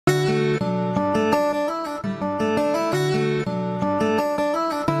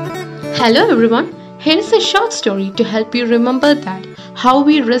Hello everyone, here is a short story to help you remember that how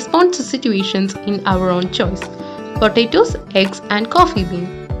we respond to situations in our own choice. Potatoes, eggs and coffee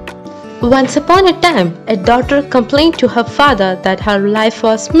bean. Once upon a time, a daughter complained to her father that her life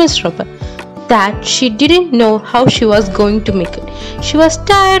was miserable, that she didn't know how she was going to make it. She was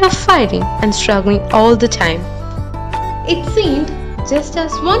tired of fighting and struggling all the time. It seemed just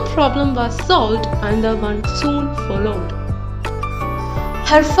as one problem was solved, another one soon followed.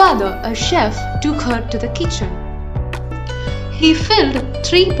 Her father, a chef, took her to the kitchen. He filled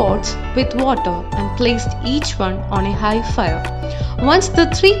 3 pots with water and placed each one on a high fire. Once the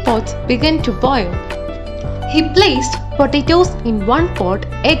 3 pots began to boil, he placed potatoes in one pot,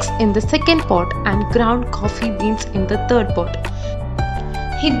 eggs in the second pot, and ground coffee beans in the third pot.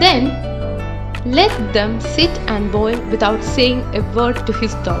 He then let them sit and boil without saying a word to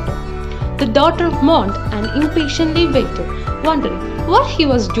his daughter. The daughter mourned and impatiently waited, wondering what he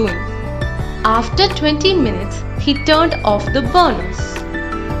was doing. After 20 minutes, he turned off the burners.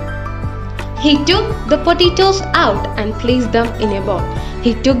 He took the potatoes out and placed them in a bowl.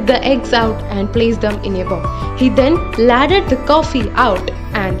 He took the eggs out and placed them in a bowl. He then ladled the coffee out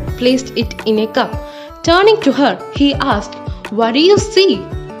and placed it in a cup. Turning to her, he asked, "What do you see?"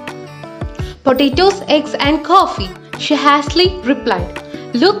 "Potatoes, eggs and coffee," she hastily replied.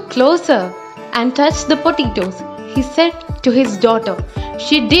 "Look closer and touch the potatoes," he said to his daughter.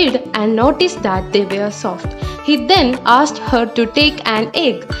 She did and noticed that they were soft. He then asked her to take an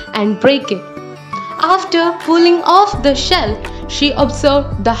egg and break it. After pulling off the shell, she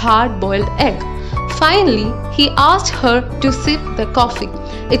observed the hard-boiled egg. Finally, he asked her to sip the coffee.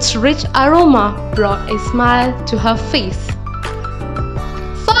 Its rich aroma brought a smile to her face.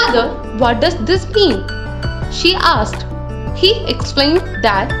 "Father, what does this mean?" she asked. He explained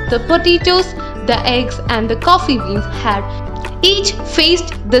that the potatoes, the eggs and the coffee beans had each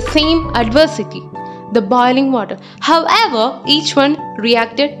faced the same adversity, the boiling water. However, each one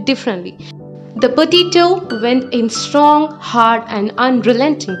reacted differently. The potato went in strong, hard and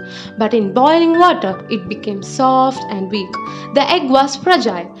unrelenting, but in boiling water it became soft and weak. The egg was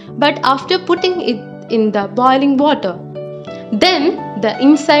fragile, but after putting it in the boiling water, then the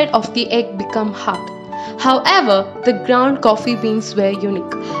inside of the egg became hard. However, the ground coffee beans were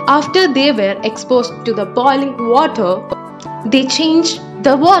unique. After they were exposed to the boiling water, they changed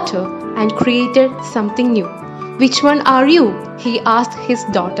the water and created something new. "Which one are you?" he asked his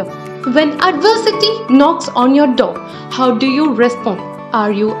daughter. When adversity knocks on your door, how do you respond?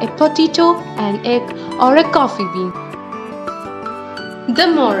 Are you a potato, an egg, or a coffee bean? The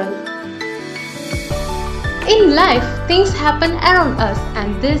moral: in life, things happen around us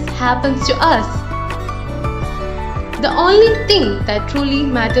and this happens to us. The only thing that truly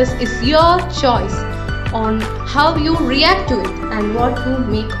matters is your choice on how you react to it and what you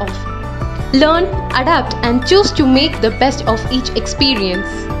make of it. Learn, adapt and choose to make the best of each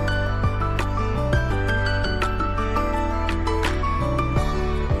experience.